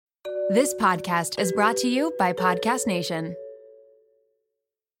This podcast is brought to you by Podcast Nation.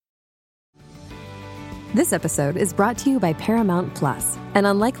 This episode is brought to you by Paramount Plus. An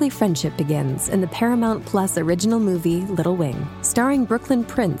unlikely friendship begins in the Paramount Plus original movie Little Wing, starring Brooklyn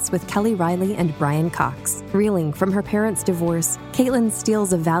Prince with Kelly Riley and Brian Cox. Reeling from her parents' divorce, Caitlin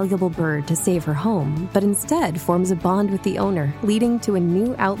steals a valuable bird to save her home, but instead forms a bond with the owner, leading to a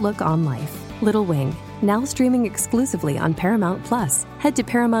new outlook on life. Little Wing, now streaming exclusively on Paramount Plus. Head to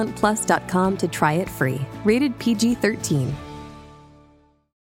ParamountPlus.com to try it free. Rated PG-13.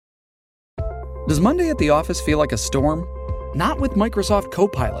 Does Monday at the office feel like a storm? Not with Microsoft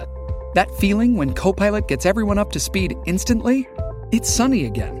Copilot. That feeling when Copilot gets everyone up to speed instantly? It's sunny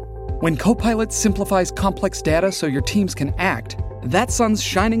again. When Copilot simplifies complex data so your teams can act, that sun's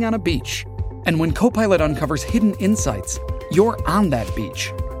shining on a beach. And when Copilot uncovers hidden insights, you're on that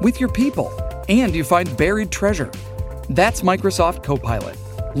beach with your people, and you find buried treasure. That's Microsoft Copilot.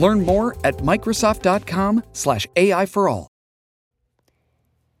 Learn more at Microsoft.com/AI for all.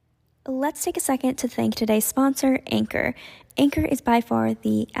 Let's take a second to thank today's sponsor, Anchor. Anchor is by far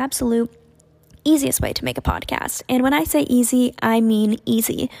the absolute easiest way to make a podcast. And when I say easy, I mean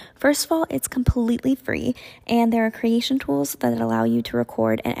easy. First of all, it's completely free, and there are creation tools that allow you to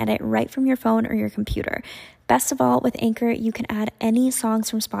record and edit right from your phone or your computer. Best of all, with Anchor, you can add any songs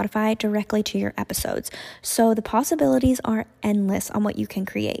from Spotify directly to your episodes. So the possibilities are endless on what you can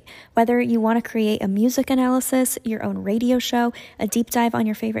create. Whether you want to create a music analysis, your own radio show, a deep dive on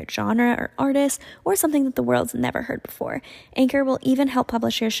your favorite genre or artist, or something that the world's never heard before, Anchor will even help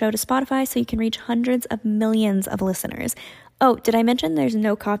publish your show to Spotify so you can reach hundreds of millions of listeners. Oh, did I mention there's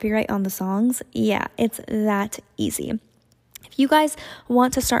no copyright on the songs? Yeah, it's that easy. If you guys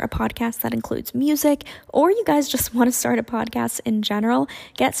want to start a podcast that includes music, or you guys just want to start a podcast in general,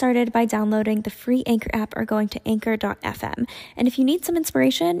 get started by downloading the free Anchor app or going to anchor.fm. And if you need some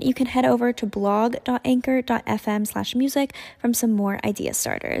inspiration, you can head over to blog.anchor.fm/music from some more idea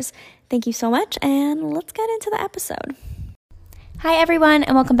starters. Thank you so much, and let's get into the episode. Hi everyone,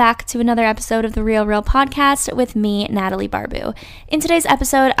 and welcome back to another episode of the Real Podcast with me, Natalie Barbu. In today's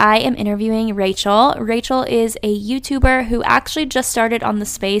episode, I am interviewing Rachel. Rachel is a YouTuber who actually just started on the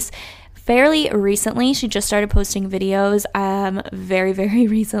space fairly recently. She just started posting videos very, very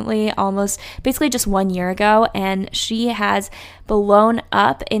recently, almost basically just 1 year ago, and she has blown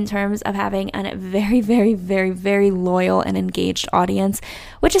up in terms of having a very, very, very, very loyal and engaged audience,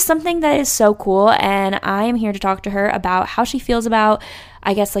 which is something that is so cool. And I am here to talk to her about how she feels about,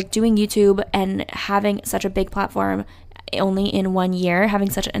 I guess, like doing YouTube and having such a big platform only in 1 year, having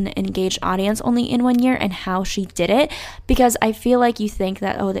such an engaged audience only in 1 year, and how she did it. Because I feel like you think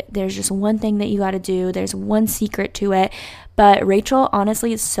that, there's just one thing that you got to do, there's one secret to it, but Rachel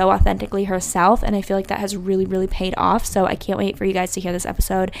honestly is so authentically herself, and I feel like that has really, really paid off. So I can't wait for you guys to hear this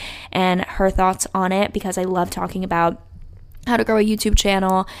episode and her thoughts on it, because I love talking about how to grow a YouTube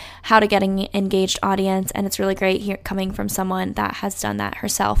channel, how to get an engaged audience, and it's really great here coming from someone that has done that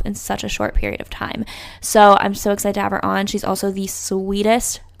herself in such a short period of time. So I'm so excited to have her on. She's also the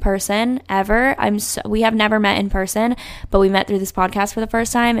sweetest person ever. We have never met in person, but we met through this podcast for the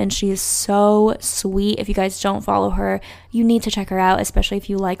first time, and she is so sweet. If you guys don't follow her, you need to check her out, especially if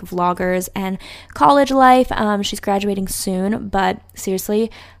you like vloggers and college life. She's graduating soon, but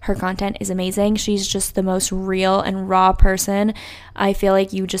seriously, her content is amazing. She's just the most real and raw person. I feel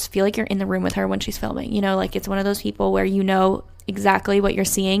like you just feel like you're in the room with her when she's filming. You know, like it's one of those people where you know exactly what you're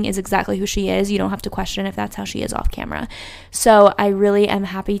seeing is exactly who she is. You don't have to question if that's how she is off camera. So I really am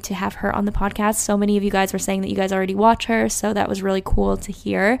happy to have her on the podcast. So many of you guys were saying that you guys already watch her, so that was really cool to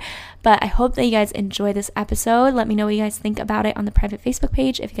hear. But I hope that you guys enjoy this episode. Let me know what you guys think about it on the private Facebook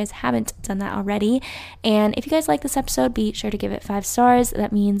page if you guys haven't done that already. And if you guys like this episode, be sure to give it 5 stars.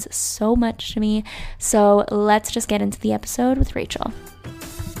 That means so much to me. So let's just get into the episode with Rachel.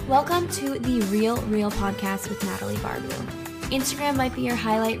 Welcome to the Real Podcast with Natalie Barbu. Instagram might be your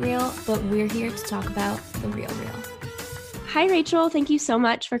highlight reel, but we're here to talk about the real. Hi, Rachel. Thank you so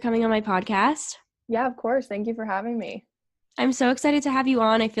much for coming on my podcast. Yeah, of course. Thank you for having me. I'm so excited to have you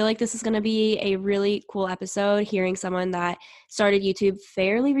on. I feel like this is going to be a really cool episode, hearing someone that started YouTube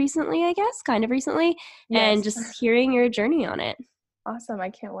fairly recently, I guess, kind of recently, and just hearing your journey on it. Awesome. I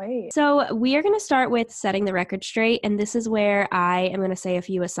can't wait. So we are going to start with setting the record straight, and this is where I am going to say a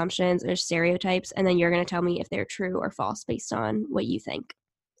few assumptions or stereotypes, and then you're going to tell me if they're true or false based on what you think.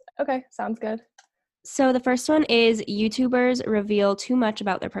 Okay, sounds good. So the first one is YouTubers reveal too much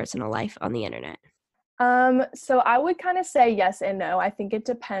about their personal life on the internet. So I would kind of say yes and no. I think it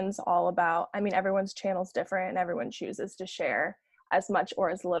depends everyone's channel's different and everyone chooses to share as much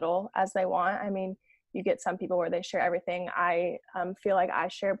or as little as they want. you get some people where they share everything. I feel like I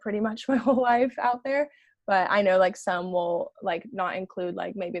share pretty much my whole life out there, but I know like some will like not include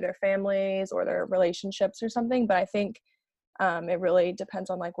like maybe their families or their relationships or something. But I think it really depends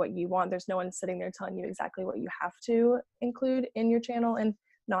on like what you want. There's no one sitting there telling you exactly what you have to include in your channel and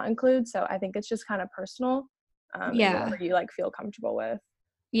not include. So I think it's just kind of personal, and whatever you like feel comfortable with.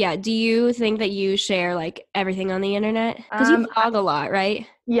 Yeah. Do you think that you share like everything on the internet? Because you vlog a lot, right?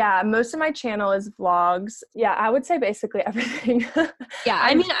 Yeah, most of my channel is vlogs. Yeah, I would say basically everything. Yeah,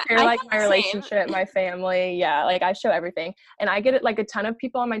 I mean, share I like my relationship, my family. Yeah, like I show everything, and I get it. Like a ton of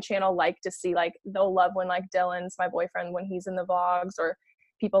people on my channel like to see like they'll love when like Dylan's my boyfriend when he's in the vlogs, or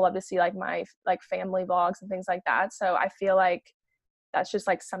people love to see like my like family vlogs and things like that. So I feel like that's just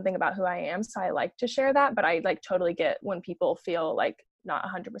like something about who I am. So I like to share that, but I like totally get when people feel like not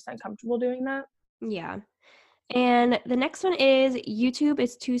 100% comfortable doing that. Yeah. And the next one is YouTube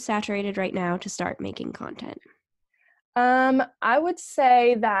is too saturated right now to start making content. I would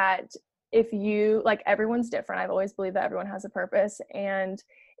say that if you like, everyone's different. I've always believed that everyone has a purpose, and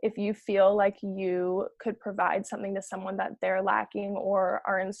if you feel like you could provide something to someone that they're lacking or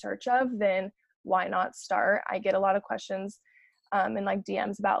are in search of, then why not start? I get a lot of questions and like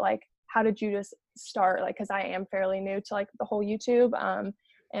DMs about like, how did you just start? Like, because I am fairly new to like the whole YouTube,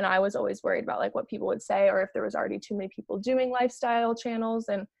 and I was always worried about like what people would say, or if there was already too many people doing lifestyle channels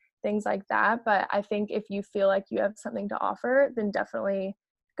and things like that. But I think if you feel like you have something to offer, then definitely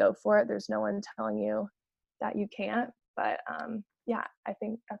go for it. There's no one telling you that you can't. But yeah, I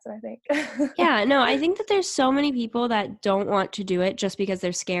think that's what I think. Yeah, no, I think that there's so many people that don't want to do it just because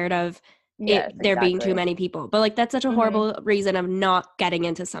they're scared of there being too many people. But like that's such a horrible reason of not getting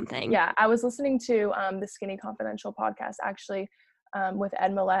into something. Yeah, I was listening to the Skinny Confidential podcast actually with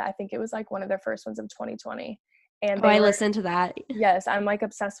Ed Millett. I think it was like one of their first ones of 2020. And I listened to that. Yes, I'm like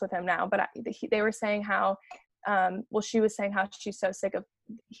obsessed with him now. But they were saying how, she was saying how she's so sick of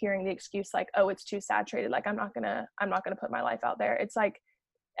hearing the excuse like, oh, it's too saturated. Like I'm not gonna put my life out there. It's like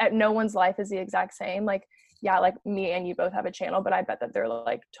no one's life is the exact same. Like, yeah, like me and you both have a channel, but I bet that they're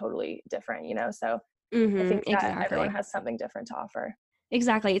like totally different, you know? So I think that everyone has something different to offer.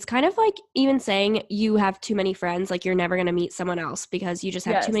 Exactly. It's kind of like even saying you have too many friends, like you're never going to meet someone else because you just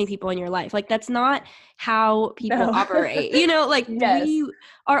have too many people in your life. Like that's not how people operate, you know, like we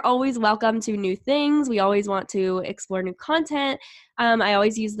are always welcome to new things. We always want to explore new content. I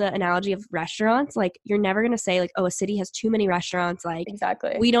always use the analogy of restaurants. Like you're never going to say like, oh, a city has too many restaurants. Like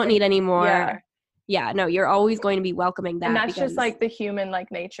we don't need any more. Yeah, no, you're always going to be welcoming that. And that's just like the human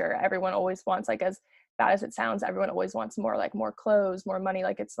like nature. Everyone always wants, like, as bad as it sounds, everyone always wants more, like more clothes, more money.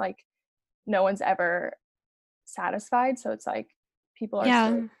 Like it's like no one's ever satisfied. So it's like people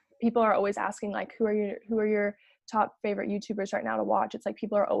are always asking like, who are your top favorite YouTubers right now to watch? It's like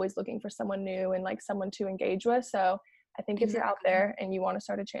people are always looking for someone new and like someone to engage with. So I think if you're out there and you want to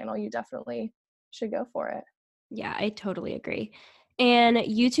start a channel, you definitely should go for it. Yeah, I totally agree. And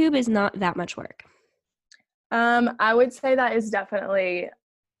YouTube is not that much work. I would say that is definitely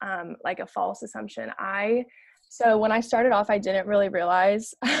like a false assumption. So when I started off, I didn't really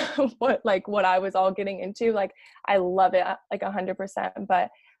realize what I was all getting into. Like I love it like 100%, but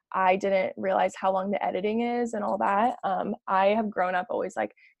I didn't realize how long the editing is and all that. I have grown up always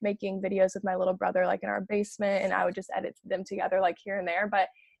like making videos with my little brother, like in our basement, and I would just edit them together like here and there. But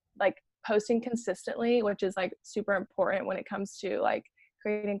like posting consistently, which is like super important when it comes to like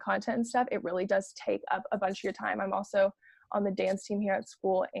creating content and stuff, it really does take up a bunch of your time. I'm also on the dance team here at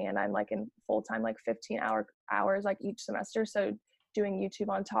school, and I'm like in full-time like 15 hours like each semester. So doing YouTube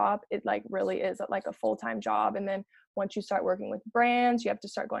on top, it like really is like a full-time job. And then once you start working with brands, you have to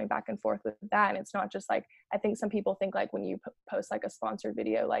start going back and forth with that. And it's not just like, I think some people think like when you post like a sponsored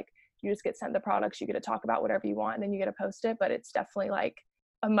video, like you just get sent the products, you get to talk about whatever you want, and then you get to post it. But it's definitely like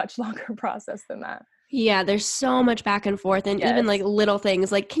a much longer process than that. Yeah, there's so much back and forth, and even like little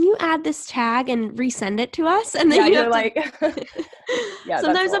things like, can you add this tag and resend it to us? And then you're like,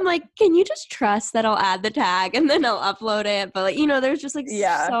 sometimes I'm like, can you just trust that I'll add the tag and then I'll upload it? But like, you know, there's just like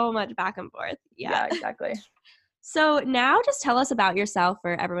so much back and forth. Yeah, exactly. So now just tell us about yourself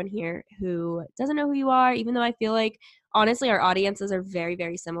for everyone here who doesn't know who you are, even though I feel like honestly our audiences are very,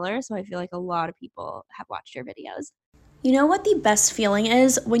 very similar. So I feel like a lot of people have watched your videos. You know what the best feeling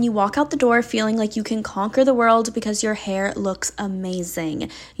is? When you walk out the door feeling like you can conquer the world because your hair looks amazing.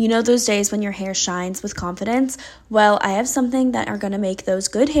 You know those days when your hair shines with confidence? Well, I have something that are going to make those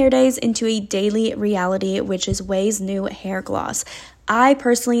good hair days into a daily reality, which is Ouai's new hair gloss. I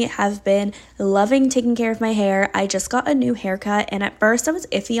personally have been loving taking care of my hair. I just got a new haircut, and at first I was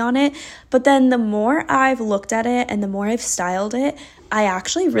iffy on it, but then the more I've looked at it and the more I've styled it, I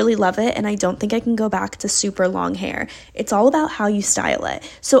actually really love it, and I don't think I can go back to super long hair. It's all about how you style it.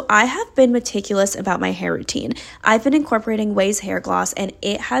 So I have been meticulous about my hair routine. I've been incorporating Ouai's hair gloss, and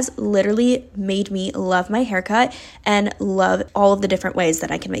it has literally made me love my haircut and love all of the different ways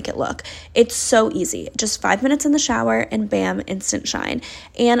that I can make it look. It's so easy. Just 5 minutes in the shower and bam, instant shine.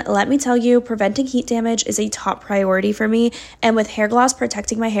 And let me tell you, preventing heat damage is a top priority for me, and with hair gloss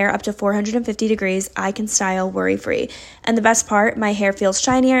protecting my hair up to 450 degrees, I can style worry-free. And the best part, my hair feels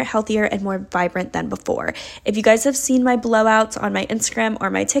shinier, healthier, and more vibrant than before. If you guys have seen my blowouts on my Instagram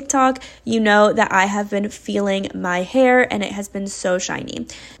or my TikTok, you know that I have been feeling my hair and it has been so shiny.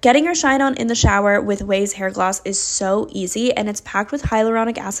 Getting your shine on in the shower with Ouai's hair gloss is so easy, and it's packed with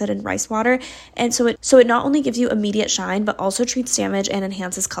hyaluronic acid and rice water, and so it not only gives you immediate shine but also treats damage and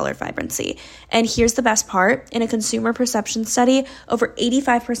enhances color vibrancy. And here's the best part, in a consumer perception study, over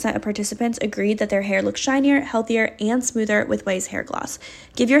 85% of participants agreed that their hair looks shinier, healthier, and smoother with Ouai's hair gloss.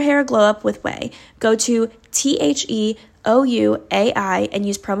 Give your hair a glow up with Ouai. Go to THEOUAI and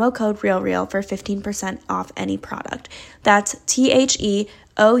use promo code REALREAL for 15% off any product. That's THEOUAI.com,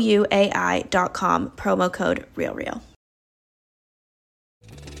 promo code REALREAL.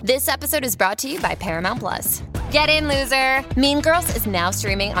 This episode is brought to you by Paramount Plus. Get in, loser! Mean Girls is now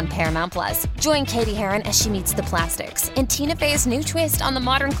streaming on Paramount Plus. Join Katie Heron as she meets the plastics in Tina Fey's new twist on the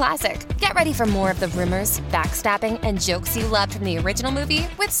modern classic. Get ready for more of the rumors, backstabbing, and jokes you loved from the original movie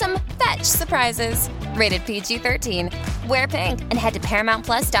with some fetch surprises. Rated PG-13. Wear pink and head to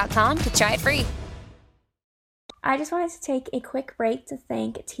ParamountPlus.com to try it free. I just wanted to take a quick break to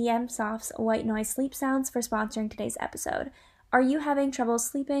thank TM Soft's White Noise Sleep Sounds for sponsoring today's episode. Are you having trouble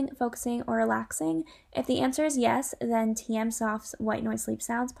sleeping, focusing, or relaxing? If the answer is yes, then TM Soft's White Noise Sleep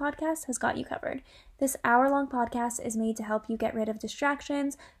Sounds podcast has got you covered. This hour-long podcast is made to help you get rid of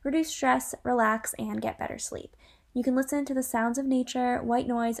distractions, reduce stress, relax, and get better sleep. You can listen to the sounds of nature, white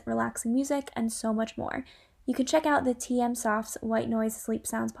noise, relaxing music, and so much more. You can check out the TM Soft's White Noise Sleep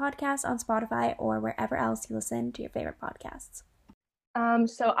Sounds podcast on Spotify or wherever else you listen to your favorite podcasts.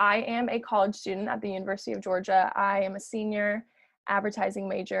 So I am a college student at the University of Georgia. I am a senior advertising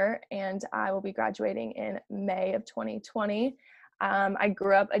major, and I will be graduating in May of 2020. I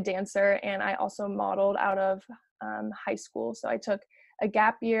grew up a dancer, and I also modeled out of high school. So I took a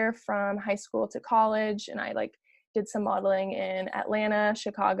gap year from high school to college, and I did some modeling in Atlanta,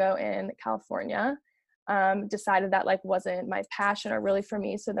 Chicago, and California. Decided that wasn't my passion or really for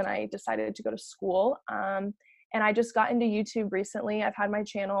me. So then I decided to go to school. And I just got into YouTube recently. I've had my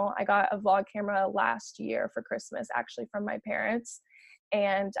channel. I got a vlog camera last year for Christmas, actually, from my parents.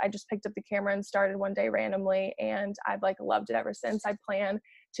 And I just picked up the camera and started one day randomly. And I've loved it ever since. I plan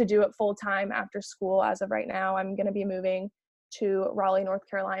to do it full time after school. As of right now, I'm going to be moving to Raleigh, North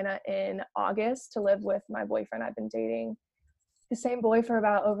Carolina in August to live with my boyfriend. I've been dating the same boy for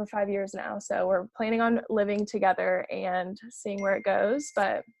about over 5 years now. So we're planning on living together and seeing where it goes.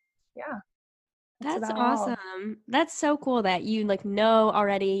 But yeah. That's awesome. That's so cool that you know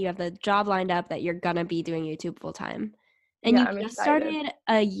already, you have the job lined up that you're gonna be doing YouTube full time. And yeah, you just started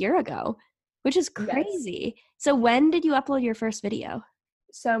a year ago, which is crazy. Yes. So when did you upload your first video?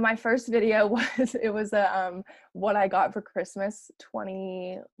 So my first video was what I got for Christmas, what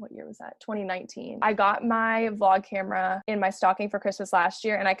year was that? 2019. I got my vlog camera in my stocking for Christmas last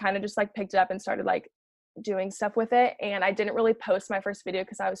year, and I kind of just picked it up and started doing stuff with it. And I didn't really post my first video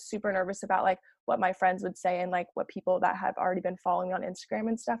because I was super nervous about what my friends would say and what people that have already been following me on Instagram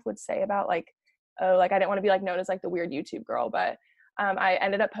and stuff would say about I didn't want to be known as the weird YouTube girl. But I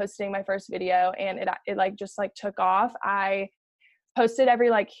ended up posting my first video, and it just took off. I posted every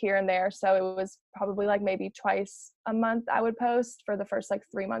here and there, so it was probably maybe twice a month I would post for the first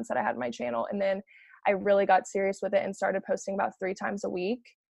 3 months that I had my channel. And then I really got serious with it and started posting about 3 times a week.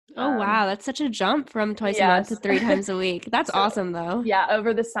 Oh, wow. That's such a jump from twice a month to 3 times a week. That's awesome, though. Yeah.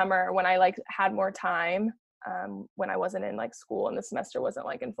 Over the summer when I had more time, when I wasn't in school and the semester wasn't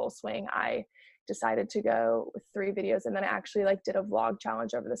in full swing, I decided to go with 3 videos. And then I actually did a vlog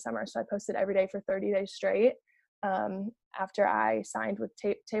challenge over the summer. So I posted every day for 30 days straight. After I signed with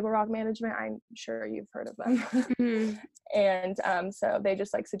Table Rock Management. I'm sure you've heard of them. Mm-hmm. And so they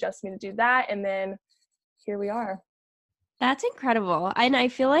just suggested me to do that. And then here we are. That's incredible. And I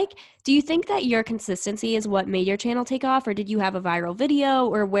feel do you think that your consistency is what made your channel take off, or did you have a viral video,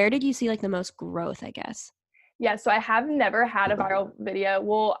 or where did you see the most growth, I guess? Yeah, so I have never had a viral video.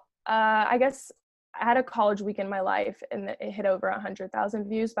 Well, I guess I had a college week in my life and it hit over 100,000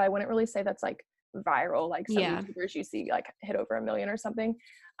 views, but I wouldn't really say that's viral. Some YouTubers you see hit over 1 million or something.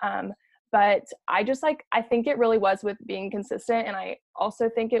 But I just I think it really was with being consistent. And I also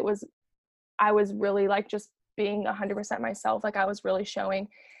think I was really just being 100% myself. Like I was really showing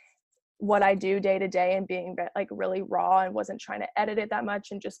what I do day to day and being like really raw and wasn't trying to edit it that much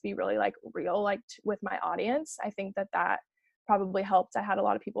and just be really like real, like with my audience. I think that probably helped. I had a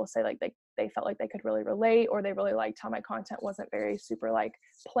lot of people say like they felt like they could really relate, or they really liked how my content wasn't very super like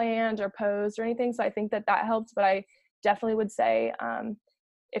planned or posed or anything. So I think that helped. But I definitely would say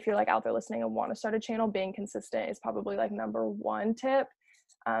if you're like out there listening and want to start a channel, being consistent is probably like number one tip.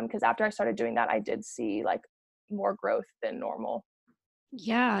 Because after I started doing that, I did see like more growth than normal.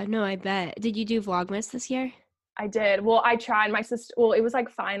 Yeah, no, I bet. Did you do Vlogmas this year? I did. Well, I tried. My sister, well, it was like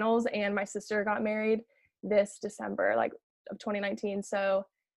finals, and my sister got married this December, like of 2019. So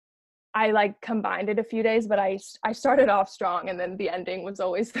I like combined it a few days, but I started off strong, and then the ending was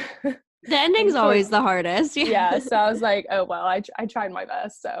always the ending's always the hardest. Yeah. So I was like, oh well, I tried my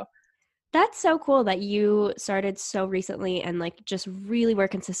best. So that's so cool that you started so recently and like just really were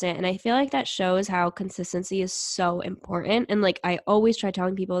consistent. And I feel like that shows how consistency is so important. And like I always try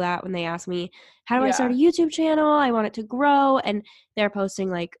telling people that when they ask me, how do I start a YouTube channel? I want it to grow. And they're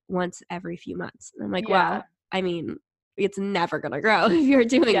posting like once every few months. And I'm like, well, I mean, it's never going to grow if you're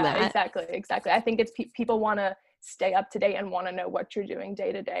doing that. Exactly. I think it's people want to stay up to date and want to know what you're doing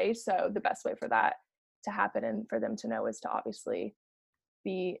day to day. So the best way for that to happen and for them to know is to obviously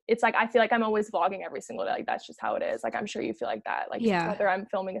it's like I feel like I'm always vlogging every single day. Like that's just how it is. Like I'm sure you feel like that. Like whether I'm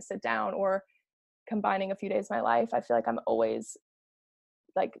filming a sit down or combining a few days of my life, I feel like I'm always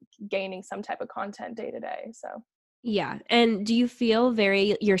like gaining some type of content day to day. So yeah. And do you feel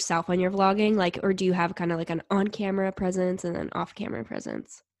very yourself when you're vlogging? Like, or do you have kind of like an on-camera presence and an off-camera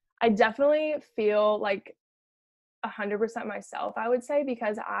presence? I definitely feel like 100% myself, I would say,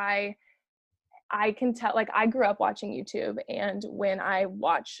 because I can tell, like I grew up watching YouTube, and when I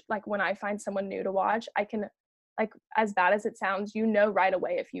find someone new to watch, I can, like, as bad as it sounds, right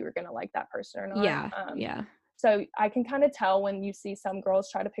away if you were going to like that person or not. Yeah. So I can kind of tell when you see some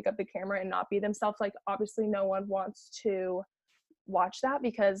girls try to pick up the camera and not be themselves. Like obviously no one wants to watch that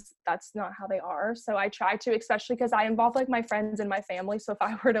because that's not how they are. So I try to, especially because I involve like my friends and my family. So if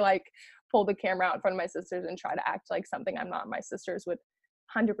I were to like pull the camera out in front of my sisters and try to act like something I'm not, my sisters would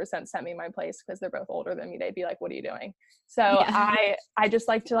 100% send me my place because they're both older than me. They'd be like, what are you doing? So I just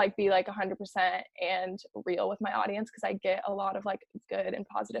like to like be like 100% and real with my audience, because I get a lot of like good and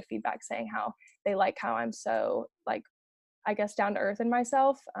positive feedback saying how they like how I'm so like, I guess, down to earth in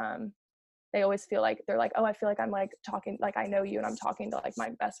myself. They always feel like they're like, oh, I feel like I'm like talking, like I know you and I'm talking to like my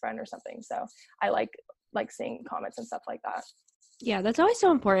best friend or something. So I like seeing comments and stuff like that. Yeah, that's always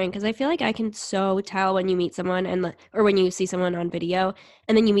so important, because I feel like I can so tell when you meet someone or when you see someone on video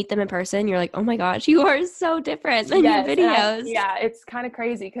and then you meet them in person, you're like, oh my gosh, you are so different than your videos. It's kind of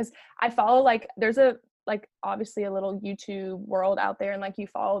crazy because I follow like there's obviously a little YouTube world out there, and like you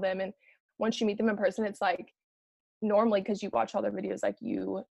follow them, and once you meet them in person, it's like normally because you watch all their videos, like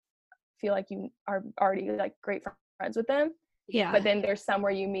you feel like you are already like great friends with them. Yeah. But then there's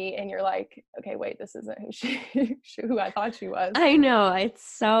somewhere you meet and you're like, okay, wait, this isn't who I thought she was. I know.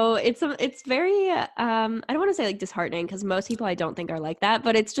 It's very, I don't want to say like disheartening, because most people I don't think are like that,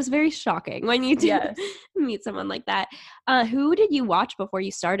 but it's just very shocking when you do meet someone like that. Who did you watch before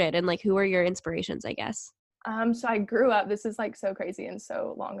you started, and like who were your inspirations, I guess? So I grew up, this is like so crazy and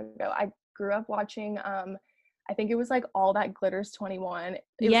so long ago. I grew up watching, I think it was like All That Glitters 21.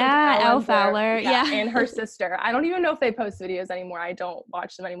 Elle Fowler. And her sister. I don't even know if they post videos anymore. I don't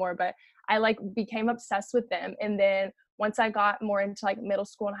watch them anymore, but I like became obsessed with them. And then once I got more into like middle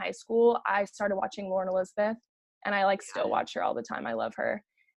school and high school, I started watching Lauren Elizabeth, and I like still watch her all the time. I love her.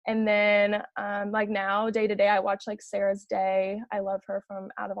 And then like now day to day, I watch like Sarah's Day. I love her from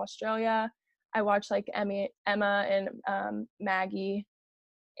out of Australia. I watch like Emma and Maggie.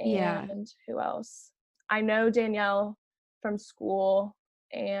 And who else? I know Danielle from school,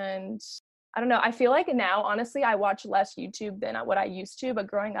 and I don't know. I feel like now, honestly, I watch less YouTube than what I used to, but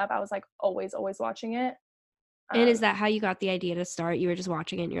growing up, I was like always watching it. And is that how you got the idea to start? You were just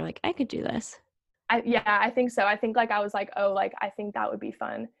watching it and you're like, I could do this. I think so. I think like I was like, oh, like I think that would be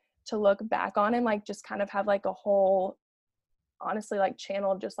fun to look back on and like just kind of have like a whole, honestly, like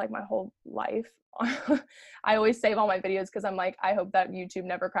channel of just like my whole life. I always save all my videos because I'm like, I hope that YouTube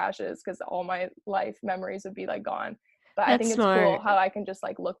never crashes, because all my life memories would be like gone. But I think it's cool how I can just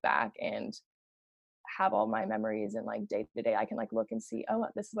like look back and have all my memories, and like day to day I can like look and see, oh,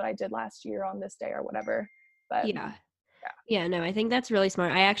 this is what I did last year on this day or whatever. But yeah, no, I think that's really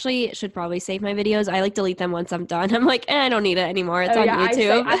smart. I actually should probably save my videos. I like delete them once I'm done. I'm like, I don't need it anymore. It's on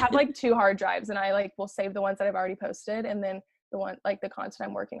YouTube. I have like 2 hard drives, and I like will save the ones that I've already posted, and then the one like the content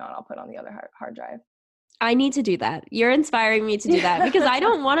I'm working on, I'll put on the other hard drive. I need to do that. You're inspiring me to do that because I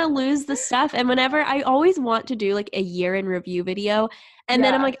don't want to lose the stuff. And whenever I always want to do like a year in review video, and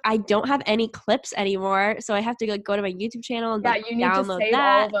then I'm like, I don't have any clips anymore. So I have to like go to my YouTube channel and like you need to download save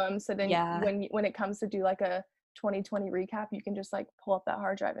that. all of them. So then when it comes to do like a 2020 recap, you can just like pull up that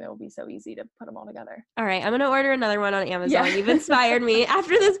hard drive and it will be so easy to put them all together. All right. I'm going to order another one on Amazon. You've inspired me.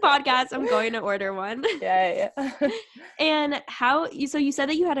 After this podcast, I'm going to order one. Yeah. And so you said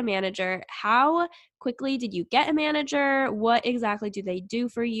that you had a manager. How quickly did you get a manager? What exactly do they do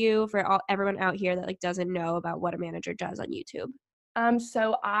for you, for everyone out here that like doesn't know about what a manager does on YouTube?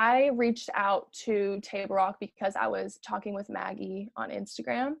 So I reached out to Table Rock because I was talking with Maggie on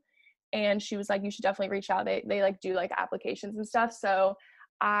Instagram, and she was like, you should definitely reach out. They like do like applications and stuff. So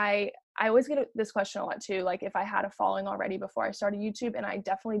I always get this question a lot too, like if I had a following already before I started YouTube, and I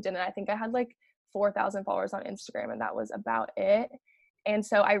definitely didn't. I think I had like 4,000 followers on Instagram, and that was about it. And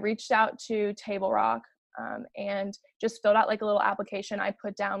so I reached out to Table Rock and just filled out like a little application. I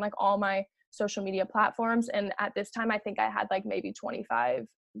put down like all my social media platforms, and at this time I think I had like maybe 25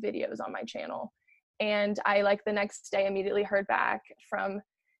 videos on my channel. And I like the next day immediately heard back from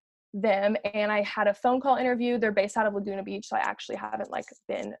them, and I had a phone call interview. They're based out of Laguna Beach, so I actually haven't like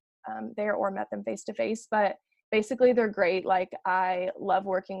been there or met them face to face, but basically they're great. Like I love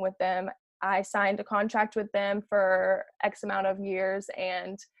working with them. I signed a contract with them for X amount of years,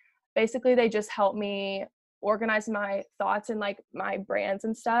 and basically they just help me organize my thoughts and like my brands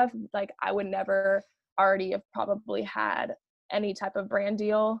and stuff. Like I would never already have probably had any type of brand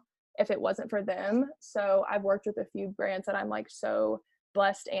deal if it wasn't for them. So I've worked with a few brands that I'm like so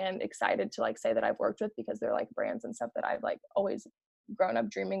blessed and excited to like say that I've worked with, because they're like brands and stuff that I've like always grown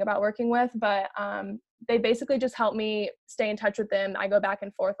up dreaming about working with. But they basically just help me stay in touch with them. I go back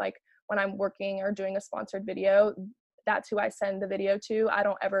and forth, like when I'm working or doing a sponsored video, that's who I send the video to. I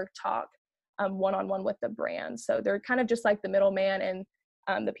don't ever talk one-on-one with the brand. So they're kind of just like the middleman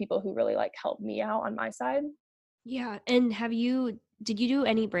and the people who really like help me out on my side. Yeah. And did you do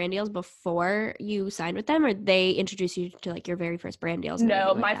any brand deals before you signed with them, or they introduced you to like your very first brand deals?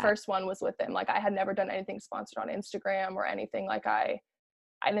 No, my first one was with them. Like I had never done anything sponsored on Instagram or anything. Like I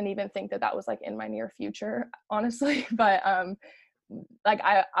didn't even think that was like in my near future, honestly. But like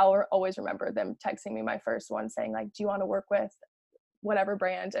I'll always remember them texting me my first one saying like, do you want to work with whatever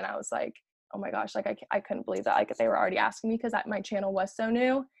brand? And I was like, oh my gosh, like I couldn't believe that like they were already asking me, because my channel was so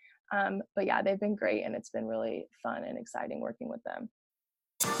new. But yeah, they've been great, and it's been really fun and exciting working with them.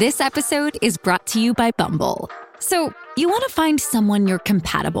 This episode is brought to you by Bumble. So you want to find someone you're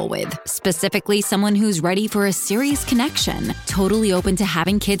compatible with, specifically someone who's ready for a serious connection, totally open to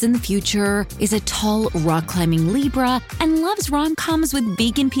having kids in the future, is a tall, rock-climbing Libra, and loves rom-coms with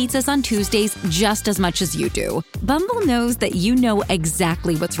vegan pizzas on Tuesdays just as much as you do. Bumble knows that you know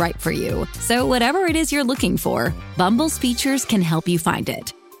exactly what's right for you. So whatever it is you're looking for, Bumble's features can help you find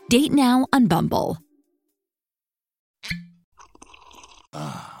it. Date now on Bumble.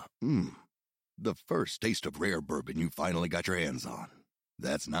 The first taste of rare bourbon you finally got your hands on.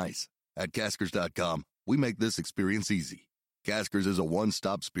 That's nice. At Caskers.com, we make this experience easy. Caskers is a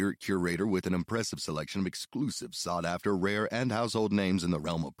one-stop spirit curator with an impressive selection of exclusive, sought-after, rare, and household names in the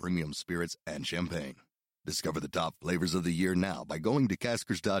realm of premium spirits and champagne. Discover the top flavors of the year now by going to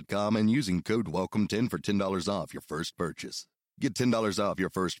Caskers.com and using code WELCOME10 for $10 off your first purchase. Get $10 off your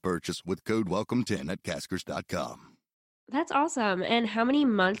first purchase with code WELCOME10 at Caskers.com. That's awesome. And how many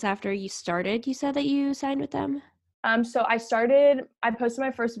months after you started, you said that you signed with them? So I posted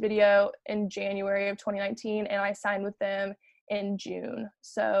my first video in January of 2019, and I signed with them in June.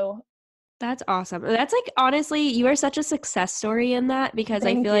 So that's awesome. That's like, honestly, you are such a success story in that, because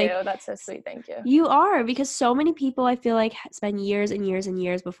I feel like that's so sweet. Thank you. You are, because so many people I feel like spend years and years and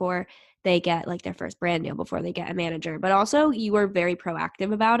years before they get like their first brand deal, before they get a manager. But also you were very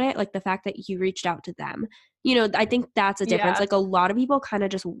proactive about it. Like the fact that you reached out to them, I think that's a difference. Yeah. Like a lot of people kind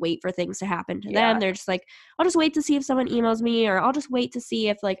of just wait for things to happen to them. They're just like, I'll just wait to see if someone emails me, or I'll just wait to see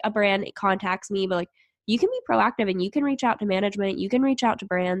if like a brand contacts me. But like, you can be proactive and you can reach out to management, you can reach out to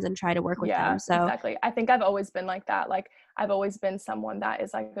brands and try to work with them. So exactly. I think I've always been like that. Like I've always been someone that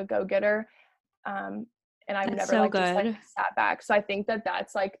is like a go-getter. And I've never so just like sat back. So I think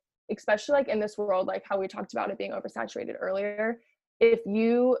that's like, especially like in this world, like how we talked about it being oversaturated earlier, if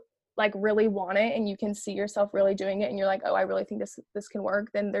you like really want it and you can see yourself really doing it, and you're like, oh, I really think this can work,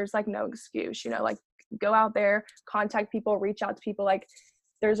 then there's like no excuse, like go out there, contact people, reach out to people. Like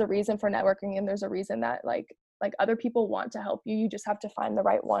there's a reason for networking, and there's a reason that like other people want to help you. You just have to find the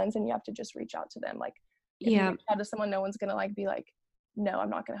right ones, and you have to just reach out to them. Like if you reach out to someone, no one's gonna like be like, no, I'm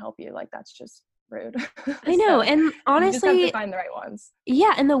not gonna help you. Like that's just rude. I know. So And you just have to honestly, find the right ones.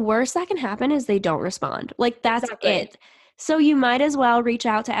 yeah, and the worst that can happen is they don't respond. Like, that's Exactly. it. So you might as well reach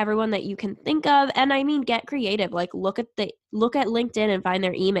out to everyone that you can think of, and I mean, get creative. Like, look at LinkedIn and find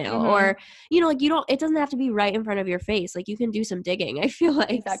their email, or like, it doesn't have to be right in front of your face. Like, you can do some digging, I feel like.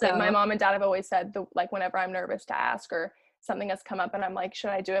 Exactly. My So mom and dad have always said, like, whenever I'm nervous to ask or something has come up and I'm like,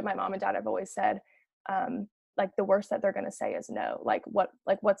 should I do it? My mom and dad have always said, like, the worst that they're going to say is no. Like,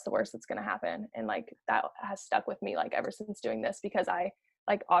 what's the worst that's going to happen? And like, that has stuck with me, like, ever since doing this, because I,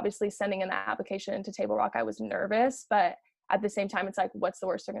 like, obviously sending in the application into Table Rock, I was nervous, but at the same time, it's like, what's the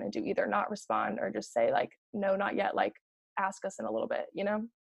worst they're going to do? Either not respond or just say like, no, not yet. Like, ask us in a little bit, you know?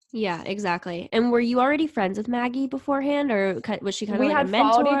 yeah, exactly. And were you already friends with Maggie beforehand, or was she kind of We like a had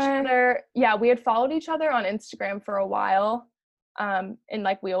followed each mentor? other. Yeah, we had followed each other on Instagram for a while. And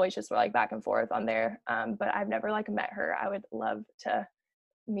like, we always just were like back and forth on there. But I've never like met her. I would love to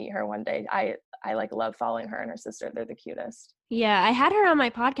meet her one day. I like love following her and her sister. They're the cutest. Yeah, I had her on my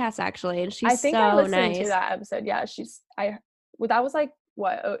podcast actually, and I she's think I so listened to nice. that episode. Yeah, that was like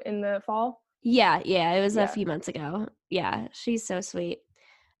what, in the fall? Yeah, it was a Yeah. few months ago. Yeah, she's so sweet.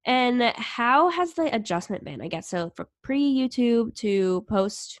 And how has the adjustment been, I guess? So for pre-YouTube to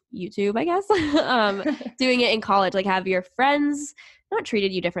post-YouTube, I guess, doing it in college, like, have your friends not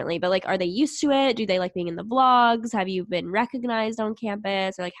treated you differently, but like, are they used to it? Do they like being in the vlogs? Have you been recognized on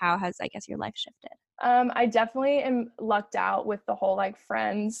campus? Or like, how has, I guess, your life shifted? I definitely am lucked out with the whole like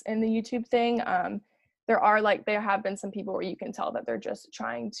friends in the YouTube thing. There have been some people where you can tell that they're just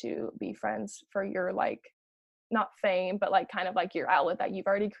trying to be friends for your, like, not fame, but like kind of like your outlet that you've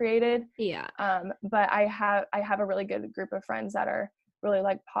already created. Yeah. But I have a really good group of friends that are really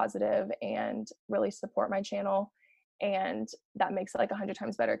like positive and really support my channel. And that makes it like 100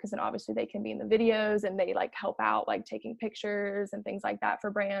 times better, because then obviously they can be in the videos and they like help out, like taking pictures and things like that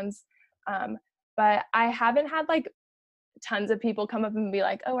for brands. But I haven't had like tons of people come up and be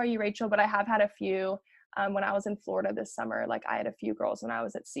like, oh, are you Rachel? But I have had a few. When I was in Florida this summer, like, I had a few girls when I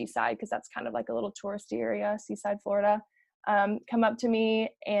was at Seaside, because that's kind of like a little touristy area, Seaside, Florida, come up to me.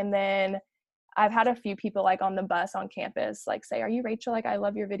 And then I've had a few people like on the bus on campus, like, say, are you Rachel? Like, I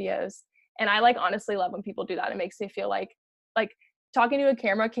love your videos. And I like honestly love when people do that. It makes me feel like talking to a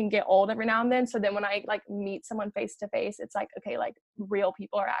camera can get old every now and then. So then when I like meet someone face to face, it's like, okay, like, real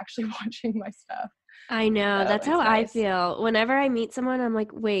people are actually watching my stuff. I know. So That's it's how I nice. feel. Whenever I meet someone, I'm like,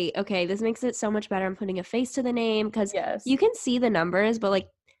 wait, okay, this makes it so much better. I'm putting a face to the name, because Yes, you can see the numbers, but like,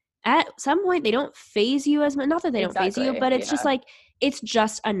 at some point they don't phase you as much. Not that they don't phase you, exactly. but it's just Yeah. like, it's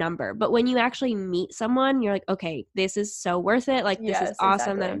just a number. But when you actually meet someone, you're like, okay, this is so worth it. Like, this is Yes,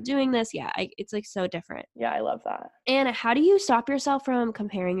 awesome that exactly. I'm doing this. Yeah, it's like so different. Yeah, I love that. And how do you stop yourself from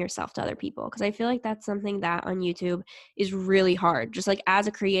comparing yourself to other people? Because I feel like that's something that on YouTube is really hard. Just like, as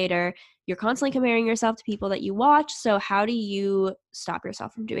a creator, you're constantly comparing yourself to people that you watch. So how do you stop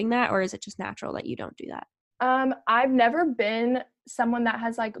yourself from doing that? Or is it just natural that you don't do that? I've never been someone that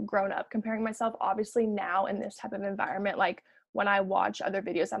has like grown up comparing myself. Obviously now in this type of environment, like, when I watch other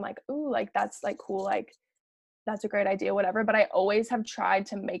videos, I'm like, ooh, like, that's like cool. Like, that's a great idea, whatever. But I always have tried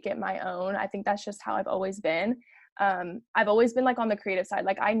to make it my own. I think that's just how I've always been. I've always been like on the creative side.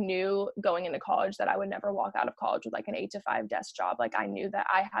 Like, I knew going into college that I would never walk out of college with like an 8 to 5 desk job. Like, I knew that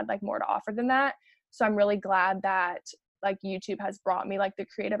I had like more to offer than that. So I'm really glad that like YouTube has brought me like the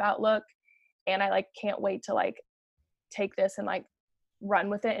creative outlook, and I like can't wait to like take this and like run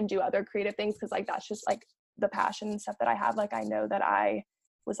with it and do other creative things, because like that's just like the passion and stuff that I have. Like, I know that I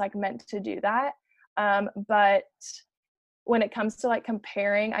was like meant to do that. But when it comes to like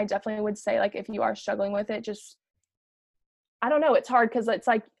comparing, I definitely would say, like, if you are struggling with it, just, I don't know, it's hard, because it's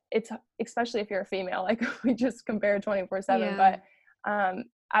like, it's, especially if you're a female, like, we just compare 24/7. Yeah. But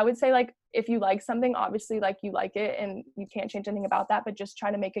I would say, like, if you like something, obviously like you like it and you can't change anything about that, but just try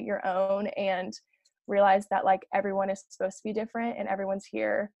to make it your own and realize that like everyone is supposed to be different and everyone's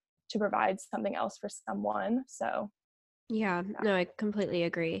here to provide something else for someone. So Yeah, no, I completely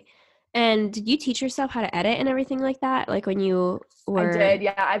agree. And did you teach yourself how to edit and everything like that? Like, when you I were... did.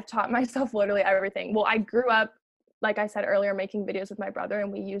 Yeah. I've taught myself literally everything. Well, I grew up, like I said earlier, making videos with my brother,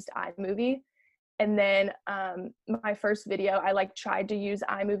 and we used iMovie. And then my first video, I like tried to use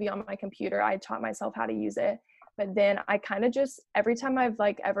iMovie on my computer. I taught myself how to use it. But then I kind of just, every time I've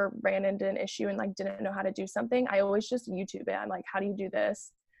like ever ran into an issue and like didn't know how to do something, I always just YouTube it. I'm like, how do you do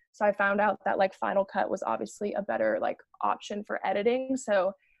this? So I found out that like Final Cut was obviously a better like option for editing.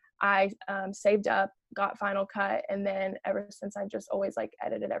 So I saved up, got Final Cut, and then ever since I've just always like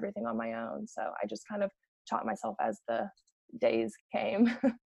edited everything on my own. So I just kind of taught myself as the days came.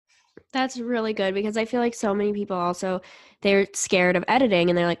 That's really good because I feel like so many people also, they're scared of editing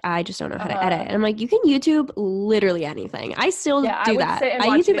and they're like, I just don't know how to edit. And I'm like, you can YouTube literally anything. I still Yeah, I do would that. sit and I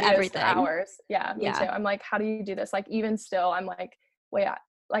watch YouTube videos for everything. hours. Yeah, me too. Yeah. I'm like, how do you do this? Like, even still, I'm like, wait,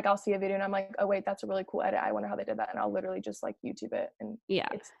 like I'll see a video and I'm like, oh wait, that's a really cool edit. I wonder how they did that. And I'll literally just like YouTube it. And Yeah.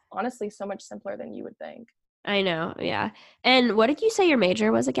 it's honestly so much simpler than you would think. I know. Yeah. And what did you say your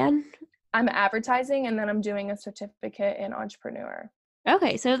major was again? I'm advertising and then I'm doing a certificate in entrepreneur.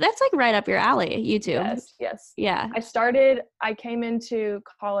 Okay. So that's like right up your alley, YouTube. Yes. Yeah. I came into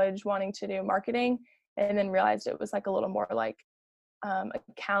college wanting to do marketing and then realized it was like a little more like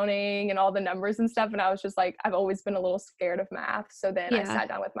accounting and all the numbers and stuff. And I was just like, I've always been a little scared of math. So then I sat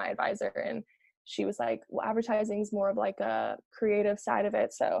down with my advisor and she was like, well, advertising is more of like a creative side of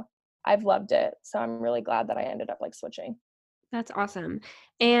it. So I've loved it. So I'm really glad that I ended up like switching. That's awesome.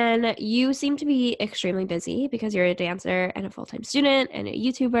 And you seem to be extremely busy because you're a dancer and a full-time student and a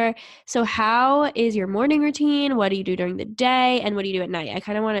YouTuber. So how is your morning routine? What do you do during the day? And what do you do at night? I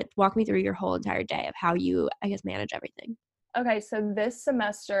kind of want to walk me through your whole entire day of how you, I guess, manage everything. Okay, so this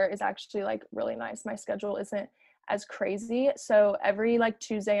semester is actually like really nice. My schedule isn't as crazy. So every like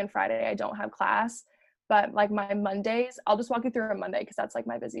Tuesday and Friday, I don't have class. But like my Mondays, I'll just walk you through a Monday because that's like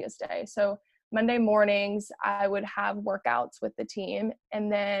my busiest day. So Monday mornings, I would have workouts with the team.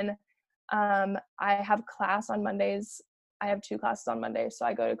 And then I have class on Mondays. I have 2 classes on Mondays. So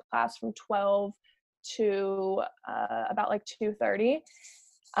I go to class from 12 to about like 2:30.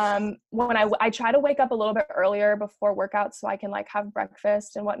 When I try to wake up a little bit earlier before workouts so I can like have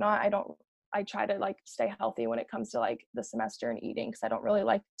breakfast and whatnot. I try to like stay healthy when it comes to like the semester and eating because I don't really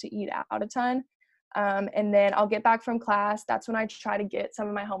like to eat out a ton. And then I'll get back from class. That's when I try to get some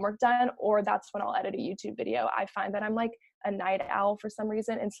of my homework done, or that's when I'll edit a YouTube video. I find that I'm like a night owl for some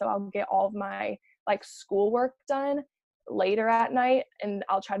reason. And so I'll get all of my like schoolwork done later at night, and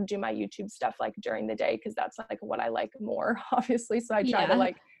I'll try to do my YouTube stuff like during the day because that's like what I like more, obviously. So I try to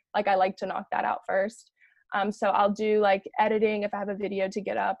like I like to knock that out first. So I'll do like editing if I have a video to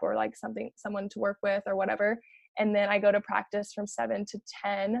get up or like someone to work with or whatever. And then I go to practice from 7 to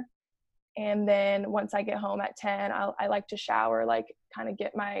 10. And then once I get home at 10, I like to shower, like kind of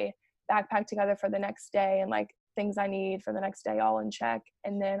get my backpack together for the next day and like things I need for the next day all in check.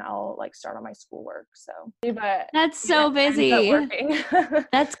 And then I'll like start on my schoolwork. So, but that's so busy.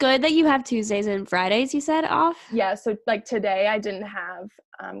 That's good that you have Tuesdays and Fridays, you said, off? Yeah. So like today I didn't have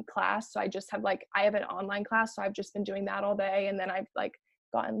class. So I just have like, I have an online class. So I've just been doing that all day. And then I've like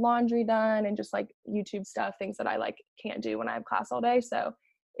gotten laundry done and just like YouTube stuff, things that I like can't do when I have class all day. So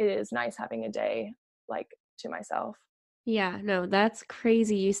it is nice having a day like to myself. Yeah, no, that's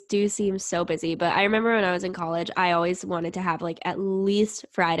crazy. You do seem so busy. But I remember when I was in college, I always wanted to have like at least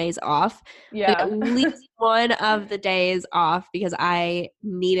Fridays off. Yeah. Like, at least one of the days off because I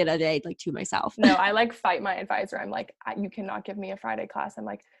needed a day like to myself. No, I like fight my advisor. I'm like, you cannot give me a Friday class. I'm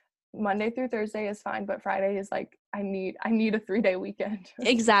like, Monday through Thursday is fine, but Friday is like, I need a 3-day weekend.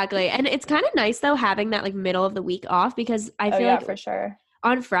 Exactly. And it's kind of nice though, having that like middle of the week off because I feel like for sure.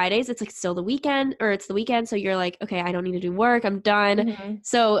 On Fridays, it's like still the weekend or it's the weekend. So you're like, okay, I don't need to do work. I'm done. Mm-hmm.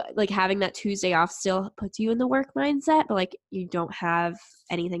 So like having that Tuesday off still puts you in the work mindset, but like you don't have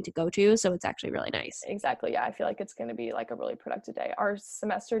anything to go to. So it's actually really nice. Exactly. Yeah. I feel like it's going to be like a really productive day. Our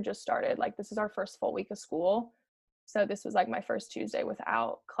semester just started. Like this is our first full week of school. So this was like my first Tuesday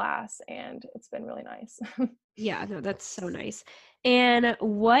without class and it's been really nice. Yeah, no, that's so nice. And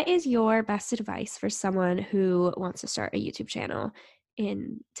what is your best advice for someone who wants to start a YouTube channel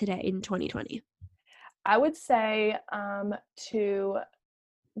in 2020? I would say to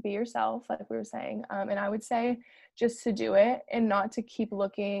be yourself, like we were saying, and I would say just to do it and not to keep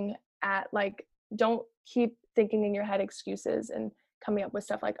looking at like, don't keep thinking in your head excuses and coming up with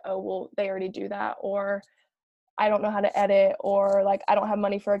stuff like, oh well, they already do that, or I don't know how to edit, or like I don't have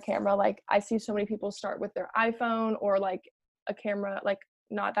money for a camera. Like I see so many people start with their iPhone or like a camera like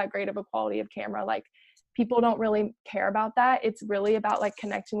not that great of a quality of camera. Like people don't really care about that. It's really about like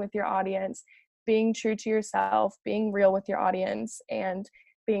connecting with your audience, being true to yourself, being real with your audience, and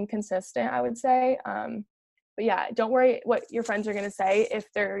being consistent, I would say. But yeah, don't worry what your friends are going to say.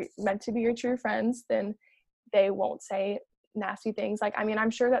 If they're meant to be your true friends, then they won't say nasty things. Like, I mean,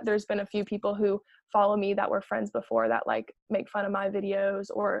 I'm sure that there's been a few people who follow me that were friends before that like make fun of my videos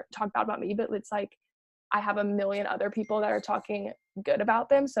or talk bad about me, but it's like I have a million other people that are talking good about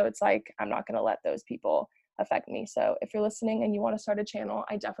them. So it's like, I'm not going to let those people affect me. So if you're listening and you want to start a channel,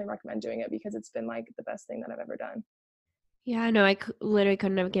 I definitely recommend doing it because it's been like the best thing that I've ever done. Yeah, no, I literally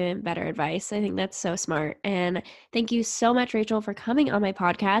couldn't have given better advice. I think that's so smart. And thank you so much, Rachel, for coming on my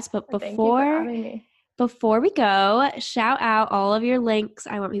podcast. But Thank you for having me. Before we go, shout out all of your links.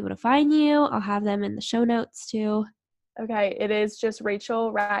 I want people to find you. I'll have them in the show notes too. Okay, it is just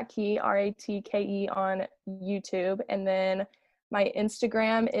Rachel Ratke, Ratke on YouTube. And then my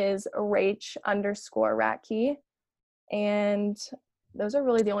Instagram is Rach_Ratke. And those are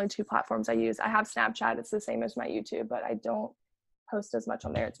really the only two platforms I use. I have Snapchat. It's the same as my YouTube, but I don't post as much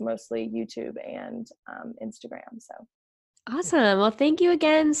on there. It's mostly YouTube and Instagram. So awesome. Well, thank you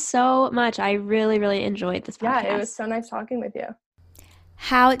again so much. I really, really enjoyed this podcast. Yeah, it was so nice talking with you.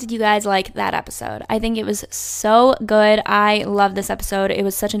 How did you guys like that episode? I think it was so good. I love this episode. It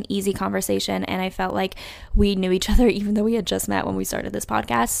was such an easy conversation, and I felt like we knew each other even though we had just met when we started this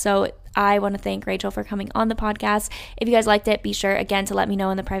podcast. So I want to thank Rachel for coming on the podcast. If you guys liked it, be sure again to let me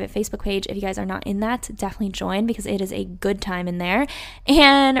know in the private Facebook page. If you guys are not in that, definitely join because it is a good time in there.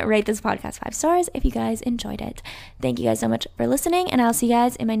 And rate this podcast 5 stars if you guys enjoyed it. Thank you guys so much for listening, and I'll see you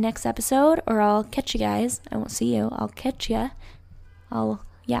guys in my next episode, or I'll catch you guys. I won't see you. I'll catch you.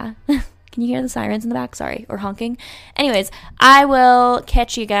 Yeah. Can you hear the sirens in the back? Sorry. Or honking. Anyways, I will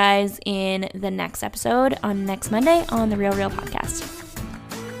catch you guys in the next episode on next Monday on the Real Podcast.